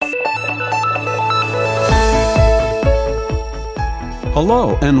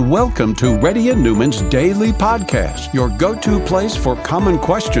Hello and welcome to Reddy and Newman's Daily Podcast, your go-to place for common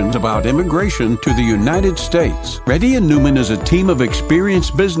questions about immigration to the United States. Reddy and Newman is a team of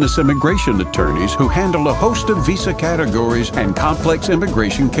experienced business immigration attorneys who handle a host of visa categories and complex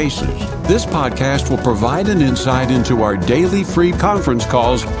immigration cases. This podcast will provide an insight into our daily free conference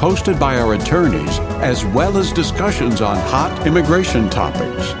calls hosted by our attorneys, as well as discussions on hot immigration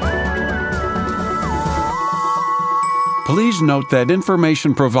topics. Please note that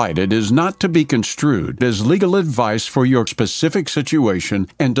information provided is not to be construed as legal advice for your specific situation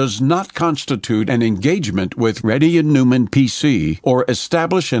and does not constitute an engagement with Reddy and Newman PC or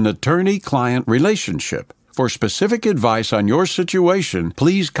establish an attorney-client relationship. For specific advice on your situation,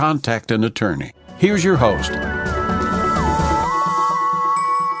 please contact an attorney. Here's your host.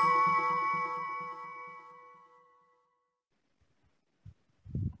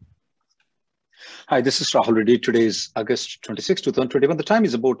 Hi, this is Rahul Reddy. Today is August 26, 2021. The time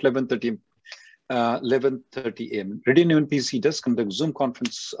is about 11:30 a.m. Reddy and Newman PC does conduct Zoom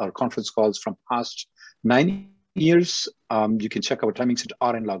conference or conference calls from past 9 years. You can check our timings at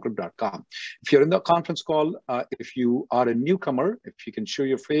rnlawgroup.com. If you're in the conference call, if you are a newcomer, if you can show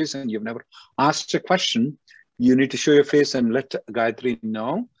your face and you've never asked a question, you need to show your face and let Gayatri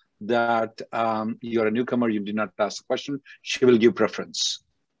know that you're a newcomer, you did not ask a question. She will give preference.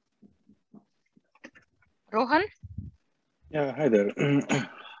 Rohan? Yeah, hi there.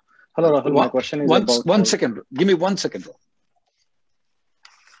 Hello, Rahul. My question is about... One second. Give me 1 second.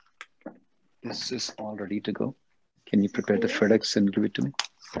 This is all ready to go. Can you prepare the FedEx and give it to me?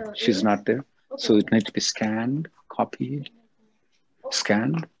 She's not there. So it needs to be scanned, copied,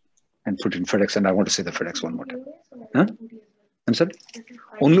 scanned, and put in FedEx. And I want to say the FedEx one more time. Huh? I'm sorry?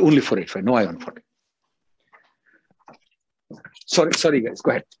 Only 485, no I-140. Sorry, guys.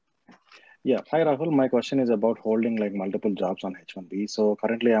 Go ahead. Yeah, hi Rahul. My question is about holding like multiple jobs on H1B. So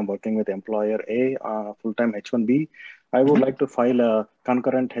currently I'm working with employer A, full-time H1B. I would like to file a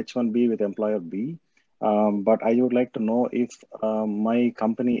concurrent H1B with employer B. But I would like to know if my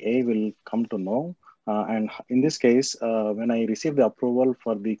company A will come to know. And in this case, when I receive the approval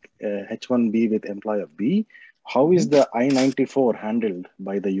for the H1B with employer B, how is the I-94 handled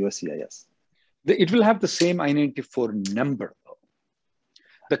by the USCIS? It will have the same I-94 number.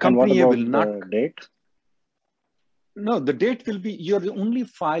 The company will not. The date? No, the date will be, you're only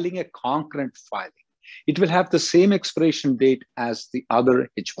filing a concurrent filing. It will have the same expiration date as the other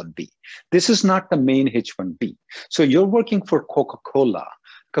H1B. This is not the main H1B. So you're working for Coca-Cola.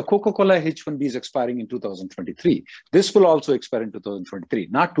 Coca-Cola H1B is expiring in 2023. This will also expire in 2023,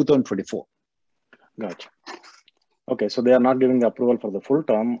 not 2024. Gotcha. Okay, so they are not giving the approval for the full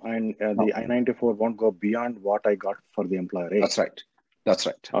term, and the I-94 won't go beyond what I got for the employer A. That's right. That's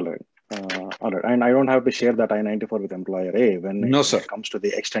right. All right. And I don't have to share that I-94 with employer A when it comes to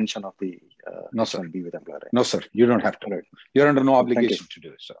the extension of the H1B with employer A. No, sir. You don't have to. Right. You're under no obligation to do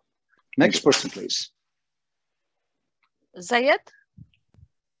it. So, next person, please. Zayed?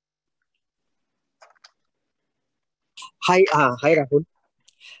 Hi, Rahul.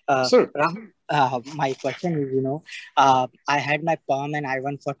 Sir. Rahul, my question is, I had my PERM and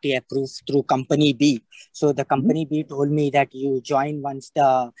I-140 approved through company B. So the company B told me that you join once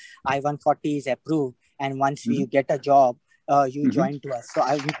the I-140 is approved, and once you get a job, you join to us. So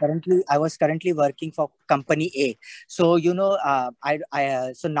I was currently working for company A. So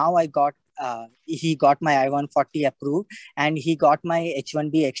so now I got he got my I-140 approved, and he got my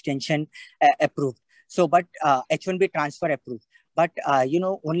H1B extension approved. So, but H1B transfer approved. But,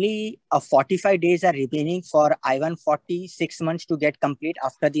 only 45 days are remaining for I-140, 6 months to get complete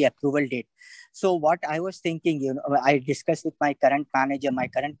after the approval date. So what I was thinking, I discussed with my current manager. My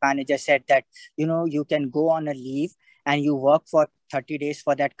current manager said that, you can go on a leave and you work for 30 days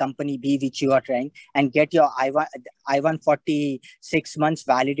for that company B, which you are trying, and get your I-140 6 months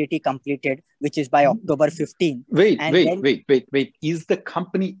validity completed, which is by October 15. Wait. Is the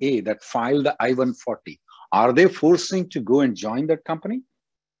company A that filed the I-140, are they forcing to go and join that company?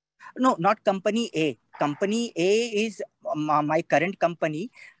 No, not company A. Company A is my current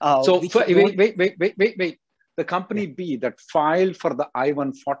company. Wait. The company B that filed for the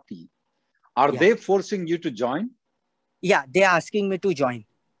I-140, are they forcing you to join? Yeah, they are asking me to join.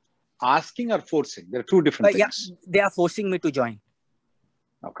 Asking or forcing? There are two different things. Yeah, they are forcing me to join.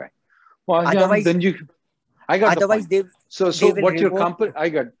 Okay. Well, otherwise, I got otherwise the point. So what your company,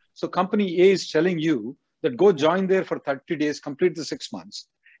 so company A is telling you that go join there for 30 days, complete the 6 months,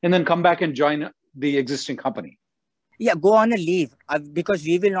 and then come back and join the existing company. Yeah, go on a leave because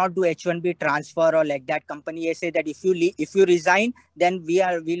we will not do H1B transfer or like that. Company A say that if you resign, then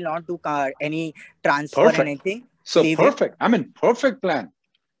will not do any transfer or anything. So perfect. I mean, perfect plan.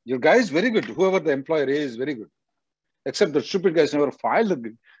 Your guy is very good. Whoever the employer is very good. Except the stupid guys never filed a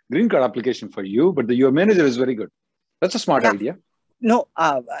green card application for you, but your manager is very good. That's a smart idea. No,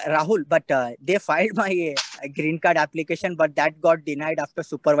 Rahul, but they filed my green card application, but that got denied after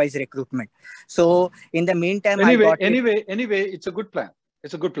supervised recruitment. So in the meantime, anyway, it's a good plan.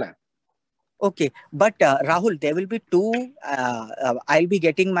 It's a good plan. Okay, but Rahul, there will be two. I'll be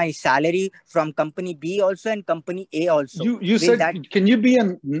getting my salary from company B also and company A also. You said that... can you be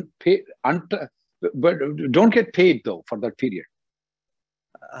but don't get paid though for that period.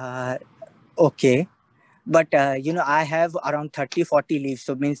 Okay. But, I have around 30-40 leaves.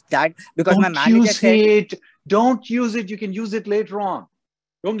 So means that because my manager said... Don't use it. You can use it later on.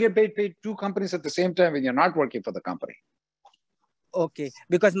 Don't get paid two companies at the same time when you're not working for the company. Okay.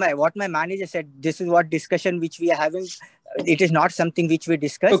 Because what my manager said, this is what discussion which we are having. It is not something which we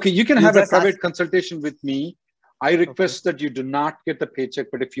discussed. Okay. You can have a private consultation with me. I request that you do not get the paycheck.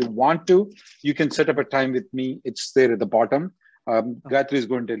 But if you want to, you can set up a time with me. It's there at the bottom. Gayatri is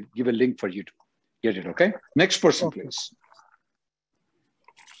going to give a link for you to get it, okay? Next person, please.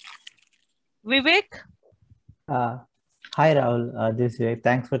 Vivek? Hi, Rahul. This is Vivek.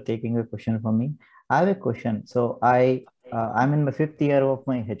 Thanks for taking a question from me. I have a question. So I'm in my 5th year of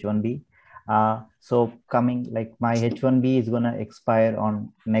my H1B. So coming, like my H1B is going to expire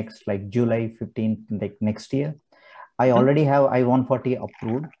on next, like July 15th, like next year. I already have I-140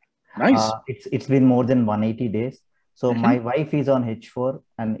 approved. Nice. It's been more than 180 days. So my wife is on H4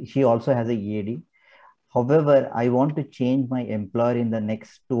 and she also has a EAD. However, I want to change my employer in the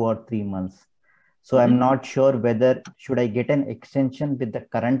next 2 or 3 months. So I'm not sure whether should I get an extension with the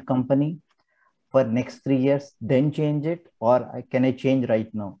current company for next 3 years, then change it, or can I change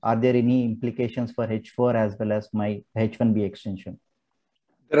right now? Are there any implications for H4 as well as my H1B extension?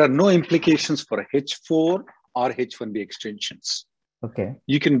 There are no implications for H4 or H1B extensions. Okay.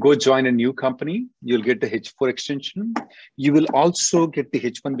 You can go join a new company. You'll get the H4 extension. You will also get the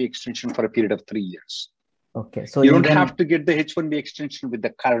H1B extension for a period of 3 years. Okay. So you don't have to get the H1B extension with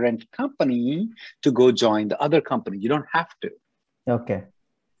the current company to go join the other company. You don't have to. Okay.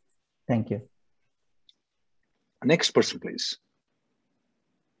 Thank you. Next person, please.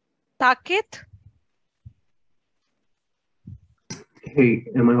 Takit? Hey,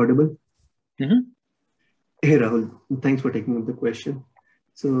 am I audible? Mm-hmm. Hey, Rahul. Thanks for taking up the question.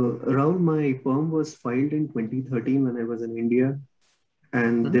 So, Rahul, my perm was filed in 2013 when I was in India.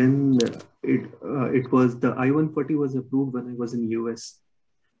 And then it was the I-140 was approved when I was in US.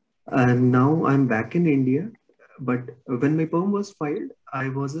 And now I'm back in India. But when my perm was filed, I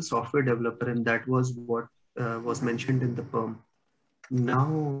was a software developer, and that was what was mentioned in the perm.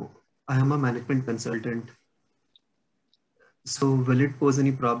 Now I am a management consultant. So will it pose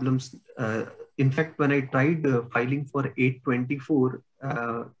any problems? In fact, when I tried filing for 824,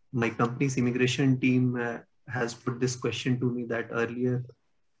 my company's immigration team has put this question to me that earlier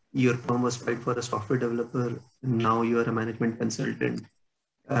your firm was filed for a software developer, now you are a management consultant.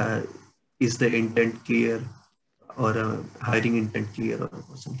 Is the intent clear, or a hiring intent clear,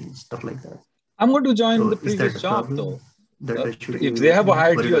 or something, stuff like that? I'm going to join the previous job though. If they have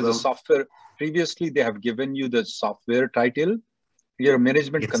hired you as a software, previously they have given you the software title, you're a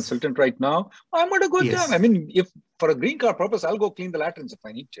management consultant right now, I'm going to go down. I mean, if for a green card purpose, I'll go clean the latrines if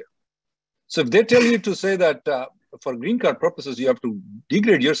I need to. So if they tell you to say that for green card purposes, you have to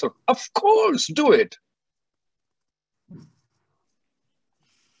degrade yourself, of course, do it. Do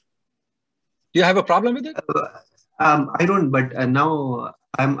you have a problem with it? I don't, but now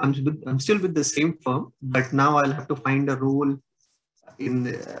I'm still with the same firm, but now I'll have to find a role in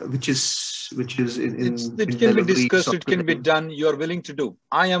which is in it can be discussed, it can be done. You're willing to do.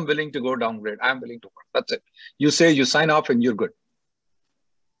 I am willing to go downgrade. I'm willing to work. That's it. You say, you sign off, and you're good.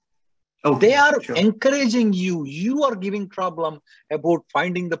 Okay, they are encouraging you. You are giving problem about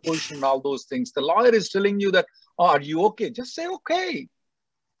finding the position and all those things. The lawyer is telling you that, oh, are you okay? Just say, okay.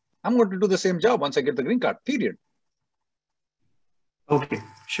 I'm going to do the same job once I get the green card, period. Okay,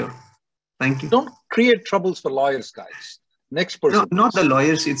 sure. Thank you. Don't create troubles for lawyers, guys. Next person. No, not the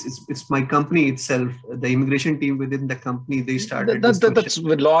lawyers. It's my company itself. The immigration team within the company, they started. That's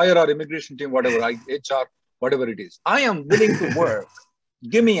with lawyer or immigration team, whatever, HR, whatever it is. I am willing to work.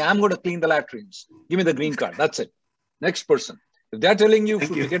 I'm going to clean the latrines. Give me the green card. That's it. Next person. If they're telling you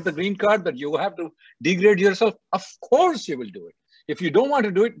to get the green card that you have to degrade yourself, of course you will do it. If you don't want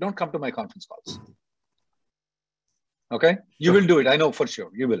to do it, don't come to my conference calls. Okay? You will do it. I know for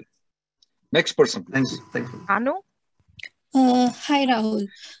sure. You will. Next person, please. Thank you. Anu? Hi, Rahul.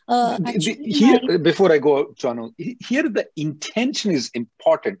 Before I go, Chanu, here the intention is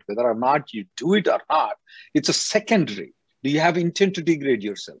important, whether or not you do it or not. It's a secondary. Do you have intent to degrade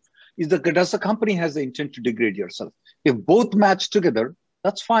yourself? Does the company has the intent to degrade yourself? If both match together,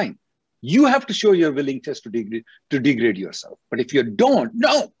 that's fine. You have to show your willingness to degrade yourself. But if you don't,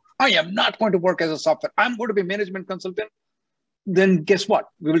 no, I am not going to work as a software. I'm going to be a management consultant. Then guess what?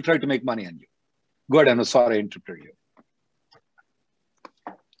 We will try to make money on you. Go ahead. I'm sorry I interrupted you.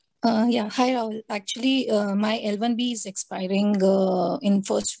 Hi Rahul. Actually, my L1B is expiring in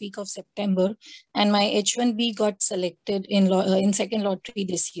first week of September, and my H1B got selected in second lottery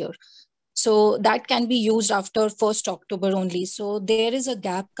this year. So that can be used after 1st October only. So there is a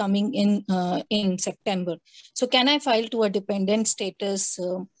gap coming in September. So can I file to a dependent status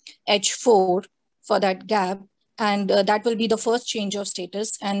H4 for that gap? And that will be the first change of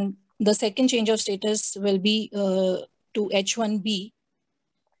status. And the second change of status will be to H1B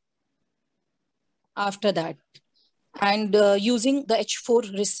after that, and using the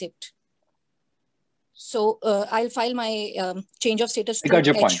H4 receipt. So I'll file my change of status to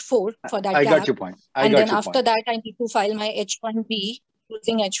H4 for that gap. I got your point. And then after that, I need to file my H1B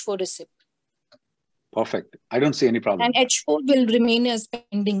using H4 receipt. Perfect. I don't see any problem. And H4 will remain as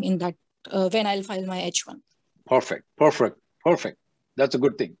pending in that when I'll file my H1. Perfect. That's a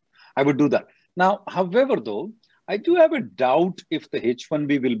good thing. I would do that. Now, however, though, I do have a doubt if the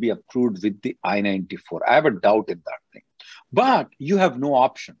H1B will be approved with the I-94. I have a doubt in that thing. But you have no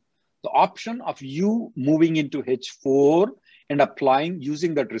option. The option of you moving into H4 and applying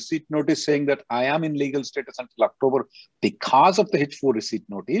using that receipt notice saying that I am in legal status until October because of the H4 receipt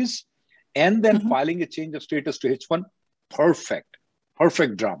notice, and then filing a change of status to H1, perfect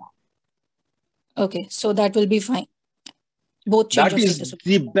drama. Okay, so that will be fine. Both change that of is status.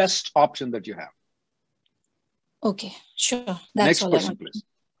 The best option that you have. Okay, sure. That's Next all person, I want. please.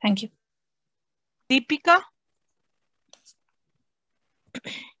 Thank you. Deepika?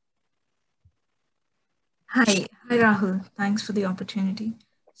 Hi Rahul. Thanks for the opportunity.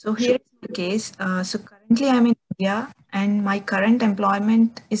 So here is the case. So currently I'm in India and my current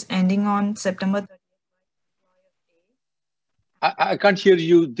employment is ending on September 30th. I can't hear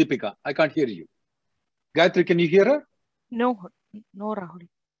you, Deepika. I can't hear you. Gayatri, can you hear her? No, Rahul.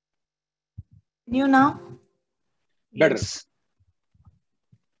 Can you now? Better. Yes.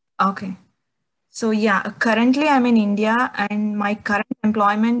 Okay. So yeah, currently I'm in India and my current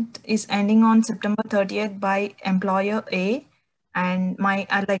employment is ending on September 30th by employer A, and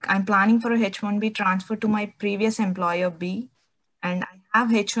I'm planning for a H1B transfer to my previous employer B, and I have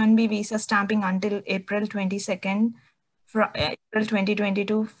H1B visa stamping until April 22nd, April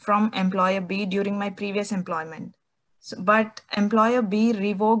 2022 from employer B during my previous employment. So, but employer B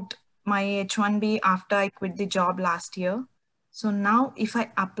revoked my H1B after I quit the job last year. So now if I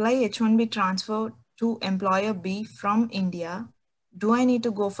apply H1B transfer to employer B from India, do I need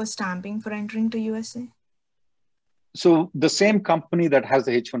to go for stamping for entering to USA? So the same company that has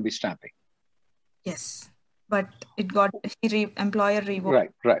the H1B stamping? Yes, but it got employer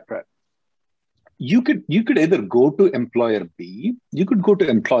revoked. Right. You could either go to employer B, you could go to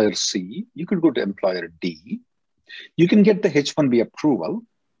employer C, you could go to employer D. You can get the H1B approval.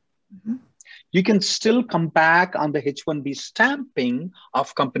 Mm-hmm. You can still come back on the H1B stamping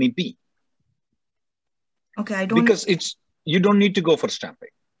of company B. Okay, because you don't need to go for stamping.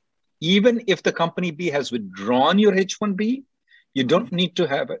 Even if the company B has withdrawn your H1B, you don't need to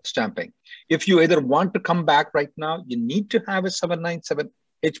have a stamping. If you either want to come back right now, you need to have a 797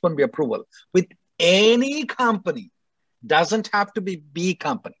 H1B approval with any company. Doesn't have to be B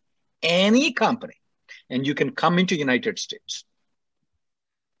company, any company. And you can come into United States.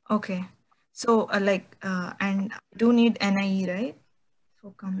 Okay. So and I do need NIE, right?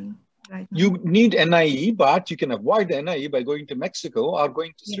 For coming right now. You need NIE, but you can avoid NIE by going to Mexico or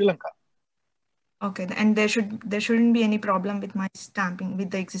going to Sri Lanka. Okay. And there shouldn't be any problem with my stamping, with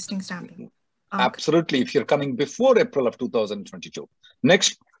the existing stamping. Okay. Absolutely. If you're coming before April of 2022.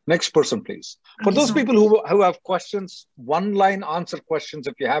 Next person, please. For those people who have questions, one-line answer questions,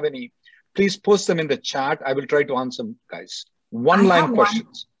 if you have any, please post them in the chat. I will try to answer them, guys. One-line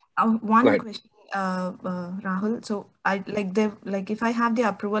questions. One question, Rahul. So if I have the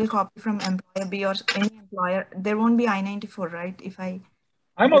approval copy from employer B or any employer, there won't be I-94, right?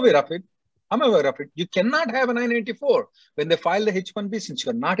 I'm aware of it. You cannot have an I-94 when they file the H1B. Since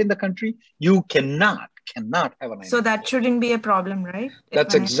you're not in the country, you cannot have an I-94. So that shouldn't be a problem, right?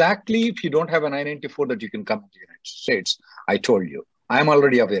 That's exactly if you don't have an I-94 that you can come to the United States. I told you. I'm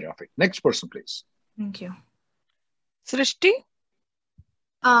already aware of it. Next person, please. Thank you. Srishti?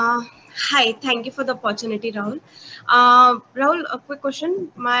 Hi, thank you for the opportunity, Rahul. Rahul, a quick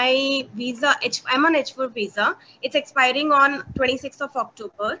question. My visa, I'm on H4 visa. It's expiring on 26th of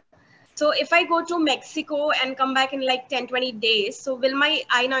October. So if I go to Mexico and come back in like 10, 20 days, so will my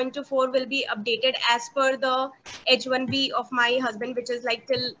I-94 will be updated as per the H1B of my husband, which is like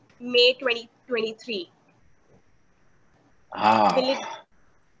till May 2023? Will it?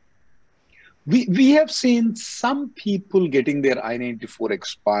 We have seen some people getting their I-94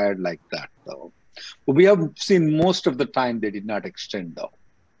 expired like that, though. But we have seen most of the time they did not extend, though.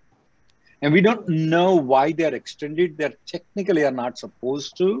 And we don't know why they are extended. They technically are not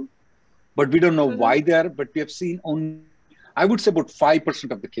supposed to, but we don't know why they are. But we have seen only, I would say, about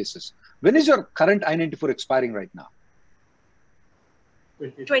 5% of the cases. When is your current I-94 expiring right now?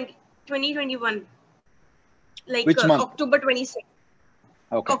 2021. Like Which month? October 26th.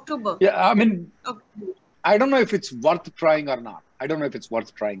 Okay. October. Yeah, I mean, I don't know if it's worth trying or not. I don't know if it's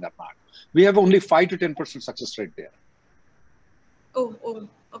worth trying or not. We have only 5 to 10% success rate there. Oh,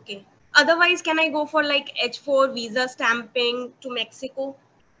 okay. Otherwise, can I go for like H4 visa stamping to Mexico?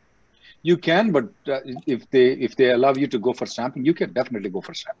 You can, but if they allow you to go for stamping, you can definitely go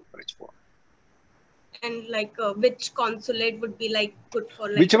for stamping for H4. And like which consulate would be like good for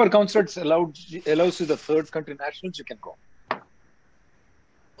like? Whichever consulate allows you the third country nationals, you can go.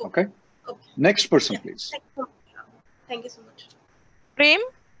 Okay. Next person, please. Thank you so much. Prem?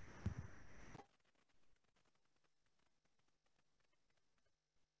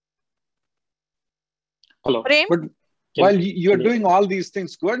 Hello. Prem? But while you are doing all these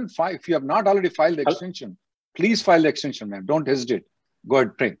things, go ahead and file. If you have not already filed the extension, please file the extension, ma'am. Don't hesitate. Go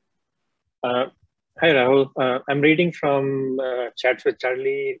ahead, Prem. Hi, Rahul. I'm reading from Chats with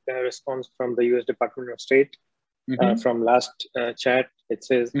Charlie response from the US Department of State. From last chat, it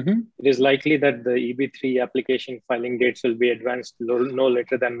says, it is likely that the EB3 application filing dates will be advanced no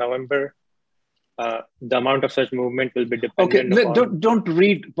later than November. The amount of such movement will be dependent upon... Don't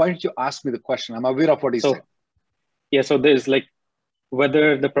read. Why don't you ask me the question? I'm aware of what he's saying. Yeah, so there's like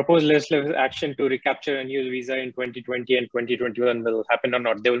whether the proposed legislative action to recapture a new visa in 2020 and 2021 will happen or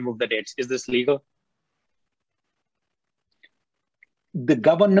not. They will move the dates. Is this legal? The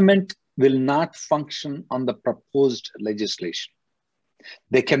government will not function on the proposed legislation.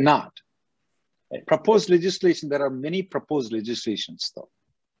 They cannot. Proposed legislation, there are many proposed legislations though,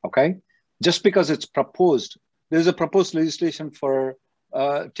 okay? Just because it's proposed, there's a proposed legislation for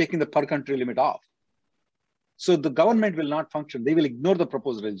taking the per country limit off. So the government will not function. They will ignore the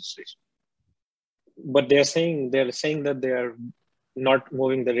proposed legislation. But they're saying that they are not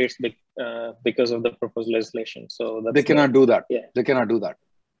moving the rates because of the proposed legislation. So they cannot do that. Yeah. They cannot do that.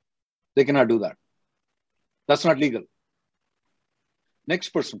 They cannot do that. That's not legal. Next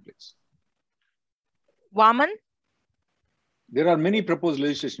person, please. Vaman? There are many proposed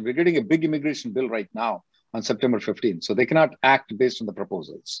legislation. We're getting a big immigration bill right now on September 15th. So they cannot act based on the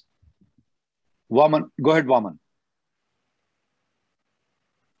proposals. Vaman, go ahead, Vaman.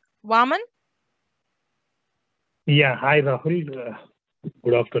 Vaman? Yeah, hi, Rahul.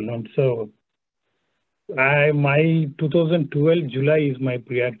 Good afternoon. So my 2012 July is my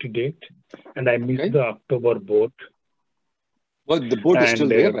priority date, and I missed the October boat. Well, the boat is still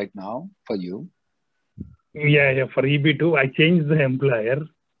there right now for you. Yeah, for EB2, I changed the employer.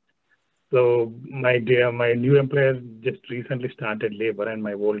 So my new employer just recently started labor, and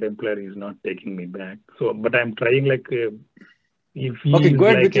my old employer is not taking me back. So, but I'm trying like if he is go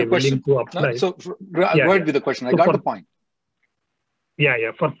ahead like with your question. To apply. No, go ahead with the question. I got the point.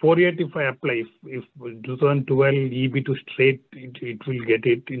 Yeah. For 480, if I apply, if 2012 EB2 straight, it will get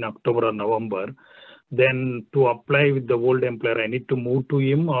it in October or November. Then to apply with the old employer, I need to move to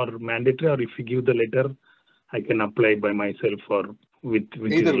him or mandatory, or if you give the letter, I can apply by myself or with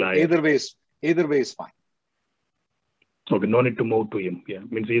either way is fine. Okay, no need to move to him. Yeah,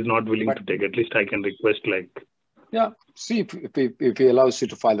 means he is not willing to take. At least I can request like. Yeah, see if he allows you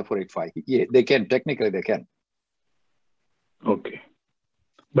to file the 485. Yeah, they can. Technically, they can. Okay,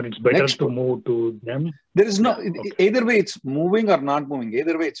 but it's better to move to them. There is no either way. It's moving or not moving.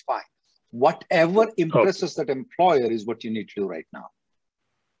 Either way, it's fine. Whatever impresses that employer is what you need to do right now.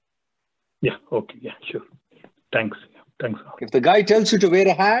 Yeah. Okay. Yeah. Sure. Thanks. Thanks. If the guy tells you to wear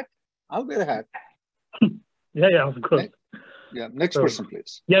a hat, I'll wear a hat. Yeah, of course. Next person,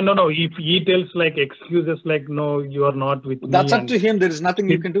 please. Yeah, no. If he tells like excuses like, no, you are not with me. That's up to him. There is nothing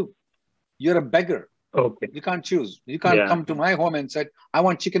you can do. You're a beggar. Okay. You can't choose. You can't come to my home and say, I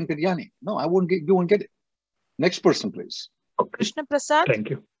want chicken biryani. No, you won't get it. Next person, please. Okay. Krishna Prasad.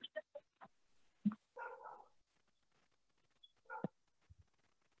 Thank you.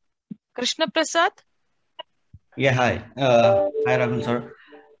 Krishna Prasad? Yeah, hi. Hi, Rahul sir.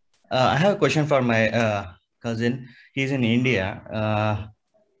 I have a question for my cousin. He's in India.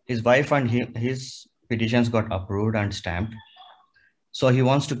 His wife and his petitions got approved and stamped. So he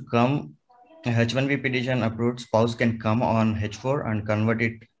wants to come. A H1B petition approved spouse can come on H4 and convert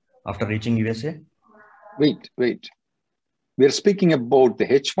it after reaching USA. Wait. We're speaking about the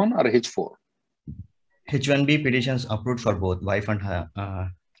H1 or H4? H1B petitions approved for both wife and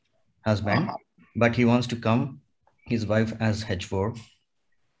husband, but he wants to come his wife as H4,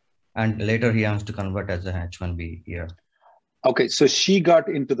 and later he wants to convert as a H1B here. Okay, so she got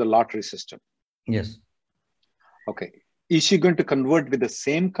into the lottery system. Yes. Okay. Is she going to convert with the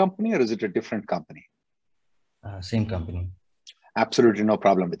same company or is it a different company? Same company. Absolutely no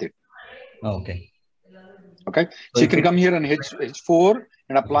problem with it. Oh, okay. Okay. So she can come here on H4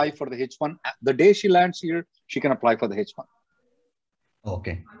 and apply for the H1. The day she lands here, she can apply for the H1.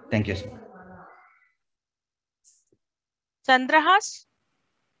 Okay. Thank you, sir. Chandrahas?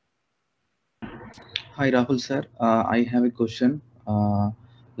 Hi, Rahul, sir. I have a question. I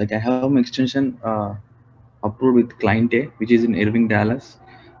have an extension approved with client A, which is in Irving, Dallas.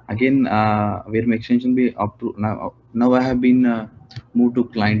 Again, where my extension be approved now I have been moved to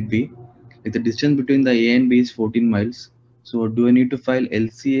client B. Like the distance between the A and B is 14 miles. So do I need to file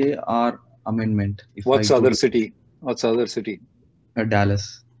LCA or amendment? What's the other city?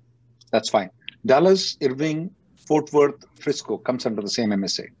 Dallas. That's fine. Dallas, Irving, Fort Worth, Frisco comes under the same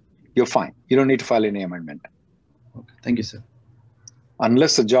MSA. You're fine. You don't need to file any amendment. Okay. Thank you, sir.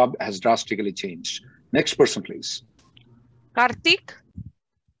 Unless the job has drastically changed. Next person, please. Karthik?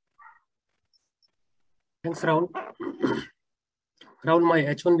 Thanks, Rahul. Rahul, my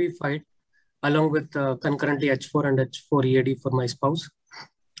H1B filed along with concurrently H4 and H4 EAD for my spouse.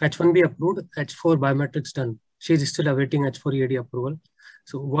 H1B approved, H4 biometrics done. She is still awaiting H4 EAD approval.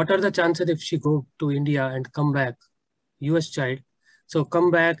 So what are the chances if she go to India and come back, US child, so come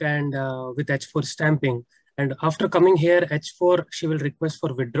back and with H4 stamping, and after coming here, H4, she will request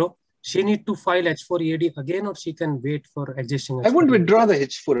for withdraw. She need to file H4 EAD again, or she can wait for existing H4 I wouldn't withdraw the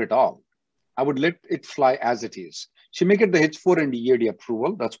H4 at all. I would let it fly as it is. She make it the H4 and EAD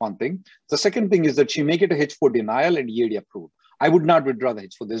approval. That's one thing. The second thing is that she make it a H4 denial and EAD approval. I would not withdraw the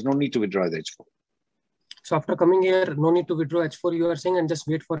H4. There's no need to withdraw the H4. So after coming here, no need to withdraw H4, you are saying, and just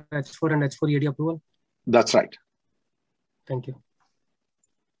wait for H4 and H4 EAD approval? That's right. Thank you.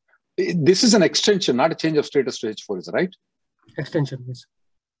 This is an extension, not a change of status to H4, is right? Extension, yes.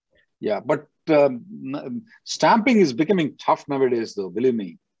 Yeah, but stamping is becoming tough nowadays, though. Believe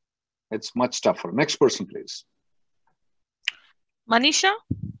me, it's much tougher. Next person, please. Manisha?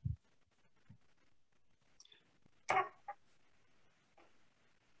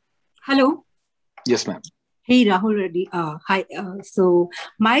 Hello. Yes, ma'am. Hey, Rahul Reddy. Hi. So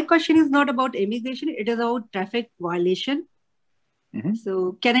my question is not about immigration. It is about traffic violation. Mm-hmm.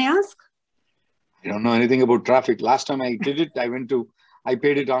 So can I ask? I don't know anything about traffic. Last time I did it, I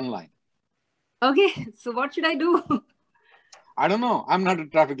paid it online. Okay. So what should I do? I don't know. I'm not a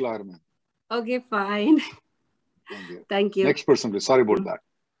traffic lawyer, man. Okay, fine. Thank you. Thank you. Next person, please. Sorry about that.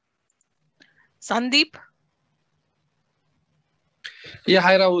 Sandeep? Yeah,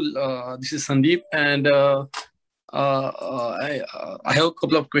 hi Rahul. This is Sandeep, and I have a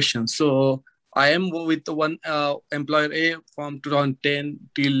couple of questions. So I am with one employer A from 2010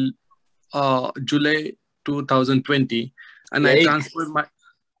 till July 2020, and I transferred my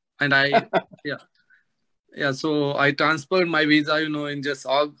So I transferred my visa, in just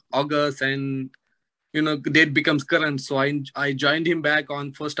August, and date becomes current. So I joined him back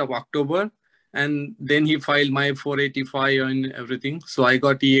on 1st of October. And then he filed my 485 and everything. So I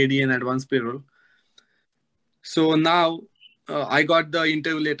got EAD and advance payroll. So now I got the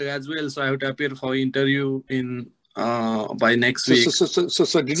interview letter as well. So I have to appear for interview in by next week.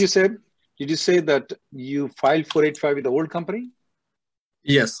 So did you say that you filed 485 with the old company?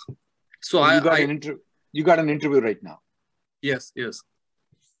 Yes. So you got an interview right now. Yes.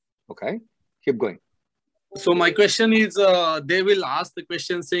 Okay. Keep going. So my question is, they will ask the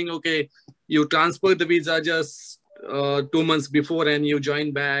question saying, okay, you transferred the visa just 2 months before and you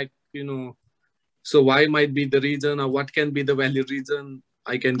joined back, So why might be the reason, or what can be the valid reason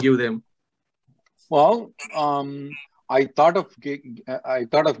I can give them? Well, I thought of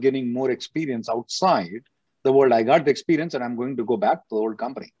getting more experience outside the world. I got the experience and I'm going to go back to the old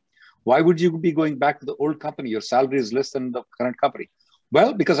company. Why would you be going back to the old company? Your salary is less than the current company.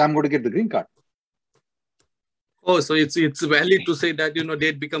 Well, because I'm going to get the green card. Oh, so it's valid to say that,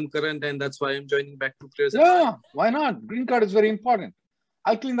 date become current and that's why I'm joining back to present. Yeah, why not? Green card is very important.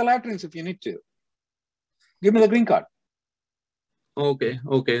 I'll clean the latrines if you need to. Give me the green card.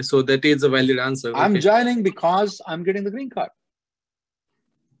 Okay. So that is a valid answer. I'm joining because I'm getting the green card.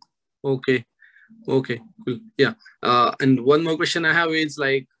 Okay. Okay, cool. Yeah. And one more question I have is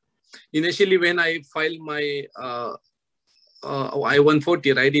like, initially when I filed my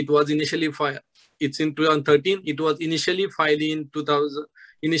I-140, right? It was initially it's in 2013. It was initially filed in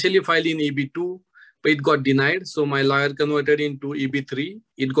EB2, but it got denied. So my lawyer converted into EB3.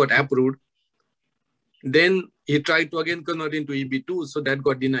 It got approved. Then he tried to again convert into EB2, so that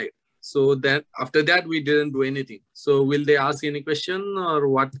got denied. So that after that we didn't do anything. So will they ask any question or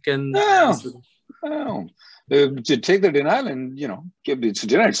what can? No. Take the denial and, it's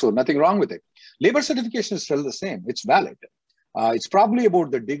denied. So nothing wrong with it. Labor certification is still the same. It's valid. It's probably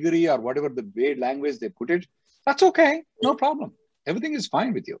about the degree or whatever the way language they put it. That's okay. No problem. Everything is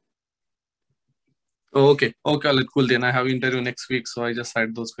fine with you. Oh, okay. Okay, cool. Then I have interview next week. So I just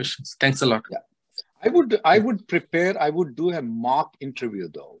had those questions. Thanks a lot. Yeah. I would do a mock interview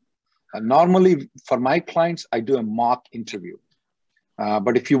though. Normally for my clients, I do a mock interview.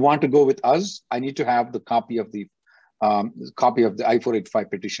 But if you want to go with us, I need to have the copy of the I-485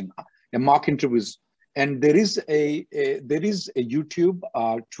 petition. A mock interviews, and there is a YouTube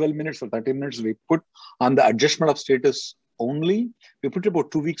 12 minutes or 30 minutes we put on the adjustment of status only. We put it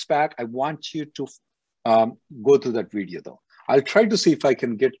about 2 weeks back. I want you to go through that video though. I'll try to see if I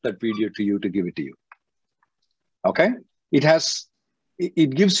can get that video to you to give it to you. Okay,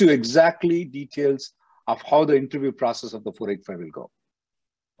 it gives you exactly details of how the interview process of the 485 will go.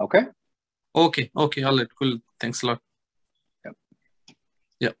 Okay. Okay. Okay. All right. Cool. Thanks a lot. Yeah.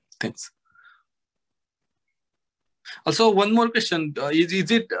 Yeah. Thanks. Also, one more question: is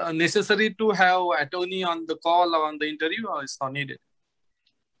it necessary to have attorney on the call or on the interview, or is not needed?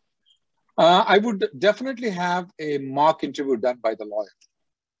 I would definitely have a mock interview done by the lawyer,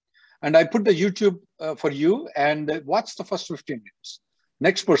 and I put the YouTube for you. And watch the first 15 minutes.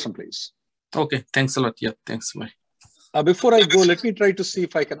 Next person, please. Okay. Thanks a lot. Yeah. Thanks. Bye. Before I go, let me try to see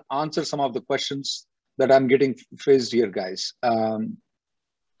if I can answer some of the questions that I'm getting faced here, guys.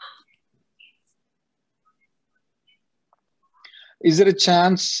 Is there a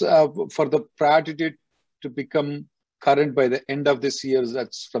chance for the priority date to become current by the end of this year?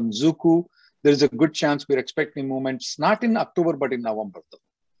 That's from Zuku. There's a good chance we're expecting movements, not in October, but in November, though.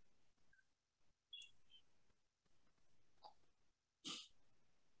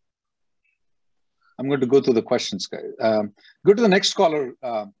 I'm going to go through the questions, guys. Go to the next caller,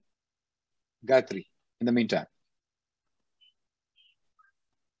 Gayatri, in the meantime.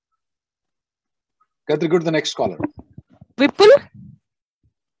 Gayatri, go to the next caller. Vipul?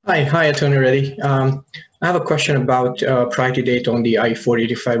 Hi, Attorney Reddy. I have a question about priority date on the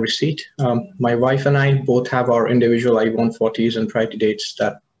I-485 receipt. My wife and I both have our individual I-140s and priority dates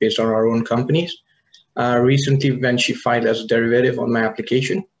that based on our own companies. Recently, when she filed as a derivative on my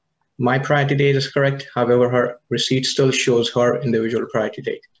application, my priority date is correct. However, her receipt still shows her individual priority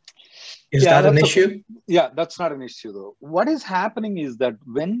date. Is that an issue? Yeah, that's not an issue though. What is happening is that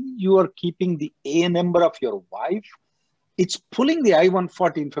when you are keeping the A number of your wife, it's pulling the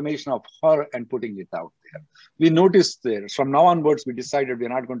I-140 information of her and putting it out there. We noticed there, from now onwards, we decided we're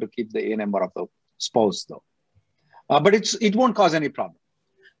not going to keep the A number of the spouse though. But it won't cause any problem.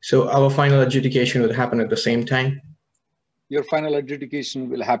 So our final adjudication would happen at the same time? Your final adjudication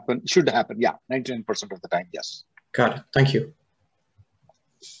will happen, should happen. Yeah, 99% of the time, yes. Got it. Thank you.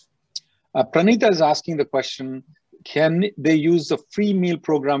 Pranita is asking the question, can they use the free meal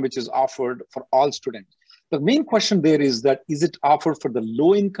program which is offered for all students? The main question there is that, is it offered for the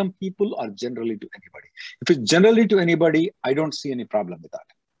low income people or generally to anybody? If it's generally to anybody, I don't see any problem with that.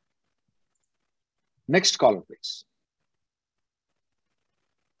 Next caller, please.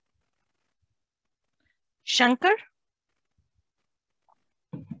 Shankar?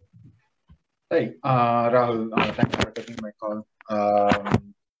 Hey, Rahul, thanks for taking my call.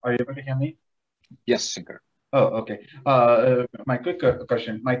 Are you able to hear me? Yes, Shankar. Oh, okay. My quick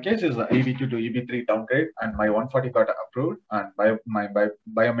question. My case is EB2 to EB3 downgrade, and my 140 got approved, and my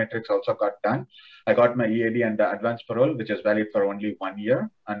biometrics also got done. I got my EAD and the advance parole, which is valid for only 1 year,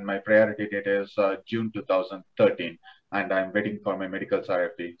 and my priority date is June 2013, and I'm waiting for my medical's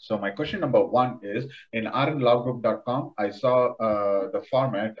RFP. So my question number one is, in rnlawgroup.com, I saw the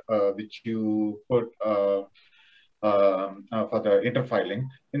format which you put for the interfiling.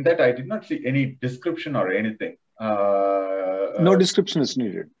 In that, I did not see any description or anything. No description is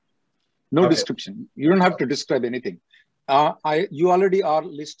needed. No description. You don't have to describe anything. You already are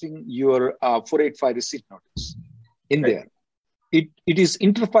listing your 485 receipt notice in there. It is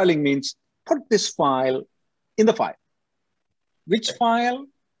interfiling means put this file in the file. Which file?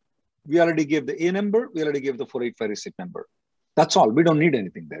 We already gave the A number. We already gave the 485 receipt number. That's all. We don't need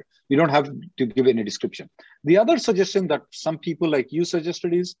anything there. We don't have to give any description. The other suggestion that some people like you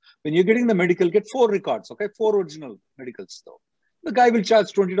suggested is when you're getting the medical, get 4 records, okay? 4 original medicals though. The guy will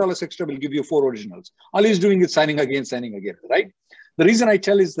charge $20 extra, will give you 4 originals. All he's doing is signing again, right? The reason I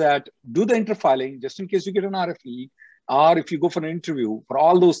tell is that do the interfiling just in case you get an RFE, or if you go for an interview, for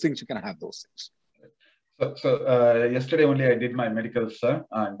all those things, you can have those things. So yesterday only I did my medical, sir,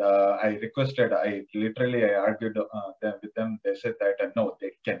 and I requested, I argued with them. They said that no,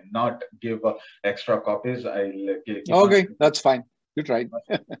 they cannot give extra copies. Okay, that's fine. You tried.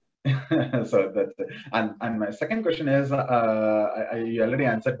 So that's it. And my second question is, I already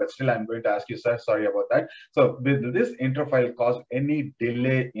answered, but still I'm going to ask you, sir. Sorry about that. So will this interfile cause any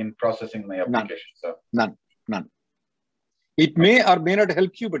delay in processing my application, sir? None. It may or may not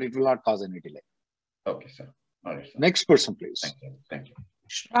help you, but it will not cause any delay. Okay, sir. All right, sir. Next person, please. Thank you.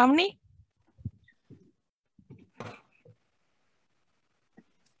 Shravani?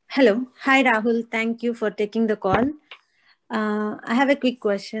 Hello. Hi, Rahul. Thank you for taking the call. I have a quick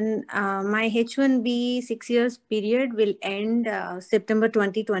question. My H-1B 6 years period will end September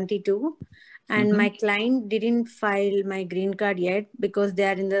 2022. And my client didn't file my green card yet because they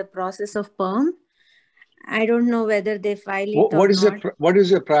are in the process of perm. I don't know whether they file it or not. What is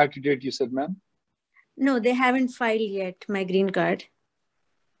your priority date, you said, ma'am? No, they haven't filed yet my green card.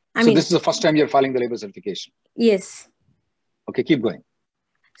 I mean, this is the first time you're filing the labor certification? Yes. Okay, keep going.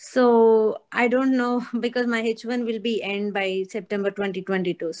 So I don't know because my H1 will be end by September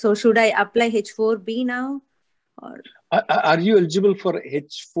 2022. So should I apply H4B now? Or are you eligible for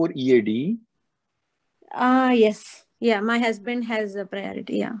H4 EAD? Yes. Yeah, my husband has a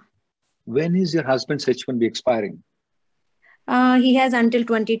priority. Yeah. When is your husband's H1B expiring? He has until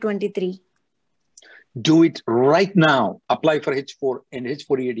 2023. Do it right now. Apply for H4 and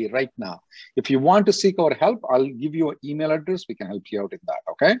H4 EAD right now. If you want to seek our help, I'll give you an email address. We can help you out in that,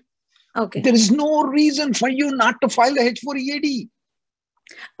 okay? Okay. There is no reason for you not to file the H4 EAD.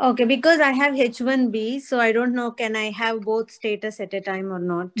 Okay, because I have H1B, so I don't know, can I have both status at a time or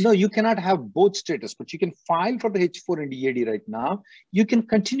not? No, you cannot have both status, but you can file for the H4 and EAD right now. You can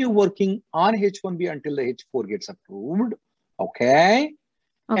continue working on H1B until the H4 gets approved, okay?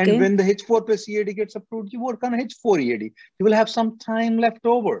 Okay. And when the H4 plus EAD gets approved, you work on H4 EAD. You will have some time left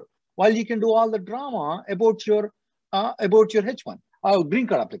over while you can do all the drama about your H1 green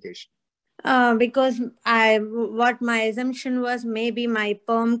card application. Because what my assumption was, maybe my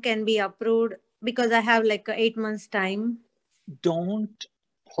perm can be approved because I have like 8 months time. Don't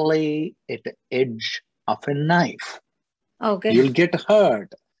play at the edge of a knife. Okay. You'll get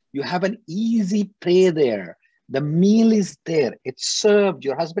hurt. You have an easy prey there. The meal is there. It's served.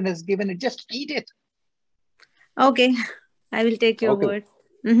 Your husband has given it. Just eat it. Okay. I will take your word.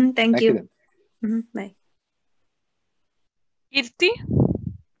 Thank you. Bye. Kirti?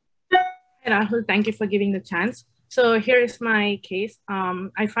 Hi, Rahul. Thank you for giving the chance. So here is my case.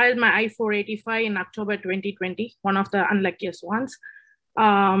 I filed my I-485 in October 2020, one of the unluckiest ones.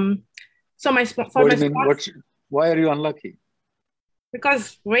 So why are you unlucky?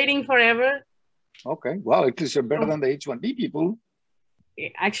 Because waiting forever. Okay. Wow, at least you're better than the H1B people.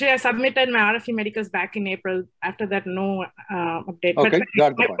 Actually, I submitted my RFE medicals back in April. After that, no update. Okay,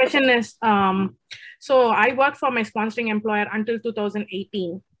 but my question is, so I worked for my sponsoring employer until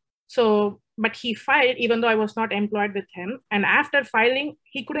 2018. So, but he filed even though I was not employed with him. And after filing,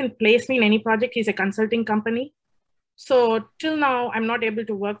 he couldn't place me in any project. He's a consulting company. So till now, I'm not able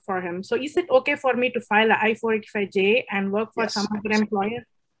to work for him. So is it okay for me to file an I-485J and work for some other employer?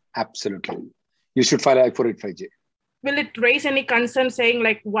 Absolutely. You should file I-485J. Will it raise any concern saying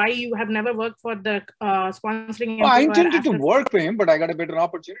like why you have never worked for the sponsoring employer? I intended to work for him, but I got a better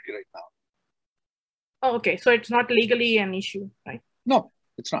opportunity right now. Oh, okay. So it's not legally an issue, right? No,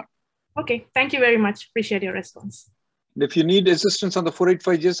 it's not. Okay. Thank you very much. Appreciate your response. If you need assistance on the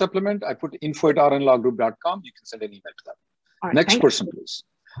 485J supplement, I put info@rnlawgroup.com. You can send an email to that. Right, next person, please.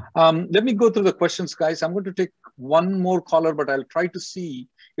 Let me go through the questions, guys. I'm going to take one more caller, but I'll try to see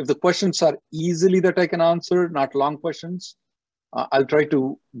if the questions are easily that I can answer, not long questions. I'll try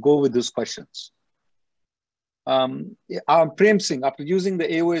to go with those questions. Prem Singh, after using the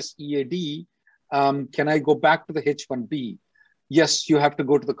AOS EAD, can I go back to the H1B? Yes, you have to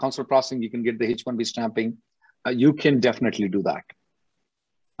go to the consular processing. You can get the H1B stamping. You can definitely do that.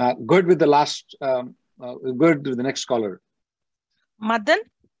 Good with the last, good with the next caller. Madan?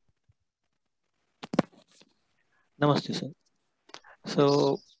 Namaste, sir.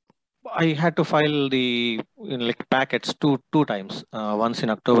 So I had to file the packets two times, once in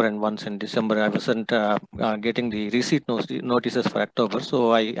October and once in December. I wasn't getting the receipt notices for October,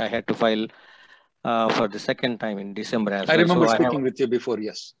 so I had to file for the second time in December as I well. remember So speaking with you before.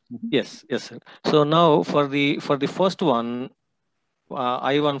 Yes. Yes, sir. So now for the first one,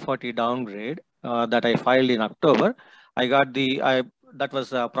 I-140 downgrade that I filed in October, I got that was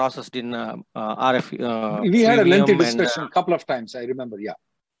processed in RF we had a lengthy premium discussion a couple of times. I remember. Yeah.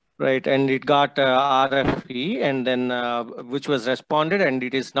 Right, and it got RFE, and then which was responded, and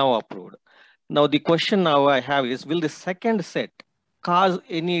it is now approved. Now the question now I have is, will the second set cause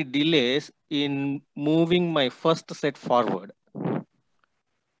any delays in moving my first set forward?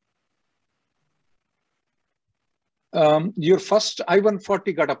 Your first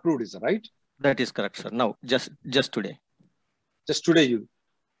I-140 got approved, is that right? That is correct, sir. Now, just today. Just today,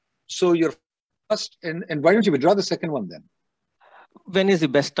 so your first, and why don't you withdraw the second one then? When is the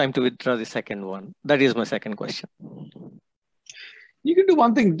best time to withdraw the second one? That is my second question. You can do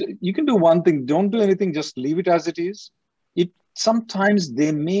one thing. Don't do anything. Just leave it as it is. Sometimes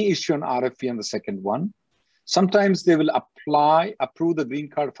they may issue an RFE on the second one. Sometimes they will approve the green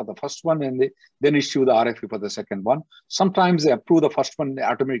card for the first one, and they then issue the RFE for the second one. Sometimes they approve the first one, they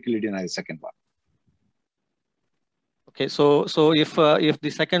automatically deny the second one. Okay, so if the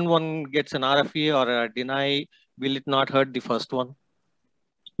second one gets an RFE or a deny, will it not hurt the first one?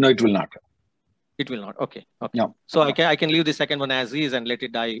 No, it will not. It will not. Okay. No. So I can leave the second one as is and let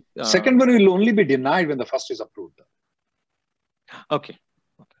it die. Second one will only be denied when the first is approved. Okay.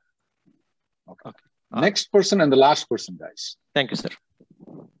 Next person and the last person, guys. Thank you, sir.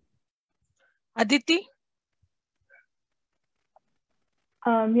 Aditi.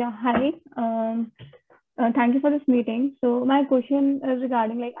 Yeah. Hi. Thank you for this meeting. So my question is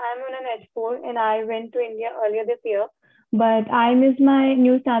regarding, like, I'm on an H4 and I went to India earlier this year, but I missed my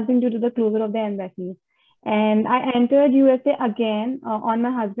new stamping due to the closure of the embassy. And I entered USA again on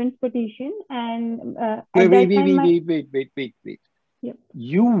my husband's petition. And wait. Yep.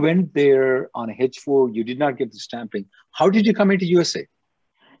 You went there on a H4. You did not get the stamping. How did you come into USA?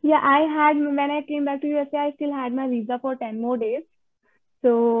 Yeah, when I came back to USA, I still had my visa for 10 more days.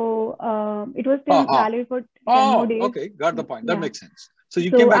 So it was still valid for 10 more days. Okay. Got the point. That makes sense. So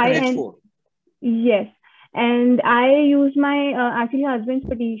you came back on H4. Yes. And I used my actually husband's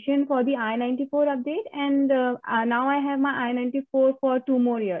petition for the I-94 update. And now I have my I-94 for 2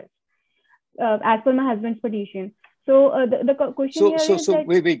 more years as per my husband's petition. So the question is that,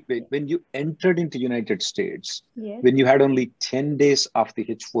 wait. When you entered into United States, yes, when you had only 10 days of the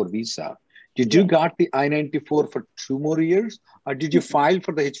H4 visa, did you got the I-94 for 2 more years, or did you file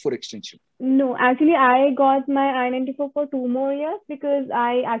for the H4 extension? No, actually, I got my I-94 for 2 more years because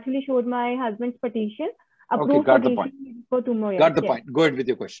I actually showed my husband's petition. Okay, got the point. For 2 more years. Got the point. Go ahead with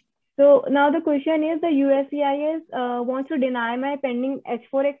your question. So now the question is, the USCIS wants to deny my pending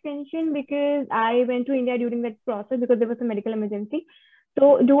H4 extension because I went to India during that process because there was a medical emergency.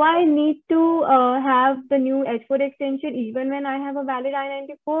 So do I need to have the new H4 extension even when I have a valid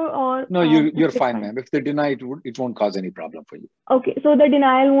I-94, or? No, you're fine, ma'am. If they deny it, it won't cause any problem for you. Okay, so the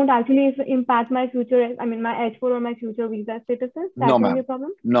denial won't actually impact my future, my H4 or my future visa statuses? No, ma'am. Be a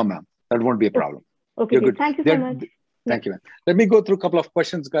problem? No, ma'am. That won't be a problem. Okay, you're good. Thank you so much. Thank you, ma'am. Let me go through a couple of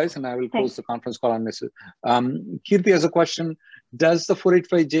questions, guys, and I will close the conference call on this. Kirti has a question. Does the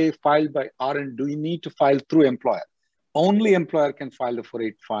 485J filed by RN, do you need to file through employer? Only employer can file the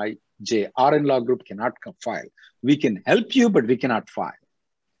 485J. RN Law Group cannot file. We can help you, but we cannot file.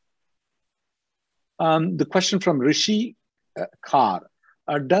 The question from Rishi Kar.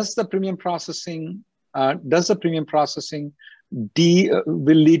 Does the premium processing will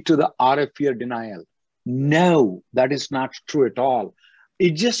lead to the RFE denial? No, that is not true at all.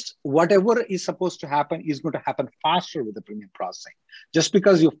 It just, whatever is supposed to happen is going to happen faster with the premium processing. Just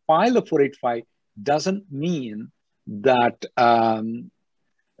because you file a 485 doesn't mean that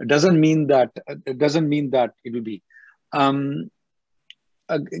it doesn't mean that it will be.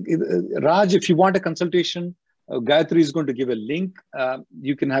 Raj, if you want a consultation, Gayatri is going to give a link.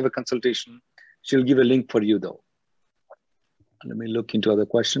 You can have a consultation. She'll give a link for you, though. Let me look into other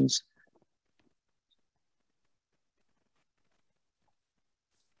questions.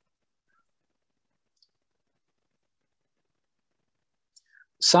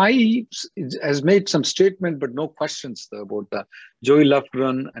 Sai has made some statement, but no questions about Joey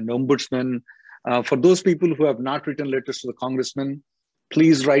Lofgren and Ombudsman. For those people who have not written letters to the congressman,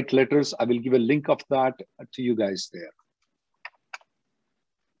 please write letters. I will give a link of that to you guys there.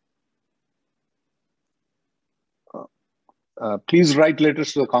 Please write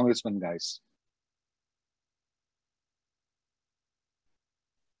letters to the congressman, guys.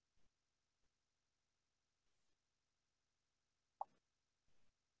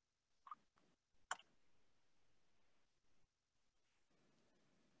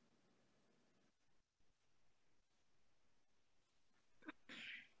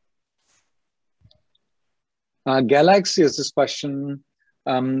 Galaxy has this question.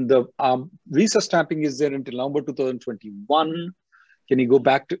 The visa stamping is there until November 2021. Can you go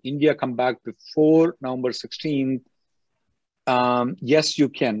back to India, come back before November 16th? Yes, you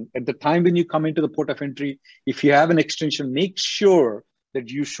can. At the time when you come into the port of entry, if you have an extension, make sure that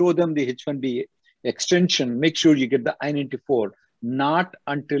you show them the H-1B extension. Make sure you get the I-94, not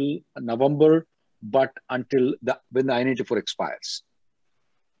until November, but until when the I-94 expires.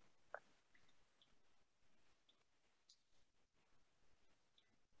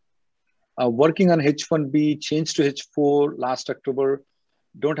 Working on H-1B, changed to H-4 last October.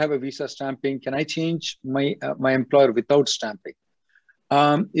 Don't have a visa stamping. Can I change my employer without stamping?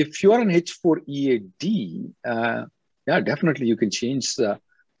 If you are on H-4 EAD, yeah, definitely you can change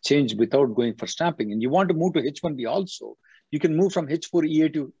without going for stamping. And you want to move to H-1B also, you can move from H-4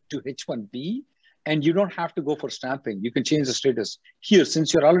 EAD to H-1B, and you don't have to go for stamping. You can change the status here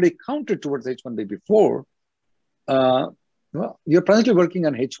since you're already counted towards H-1B before. Well, you're presently working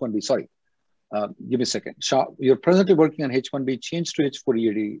on H-1B. Sorry. Give me a second. You're presently working on H-1B, changed to H-4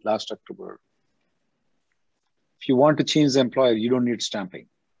 EAD last October. If you want to change the employer, you don't need stamping.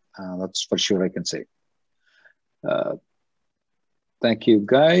 That's for sure, I can say. Thank you,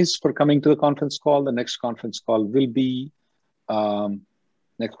 guys, for coming to the conference call. The next conference call will be on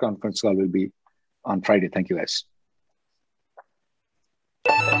Friday. Thank you, guys.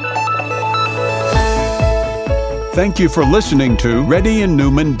 Thank you for listening to Reddy and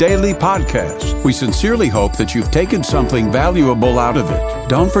Newman Daily Podcast. We sincerely hope that you've taken something valuable out of it.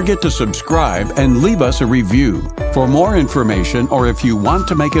 Don't forget to subscribe and leave us a review. For more information, or if you want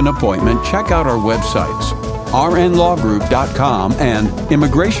to make an appointment, check out our websites, rnlawgroup.com and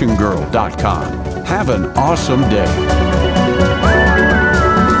immigrationgirl.com. Have an awesome day.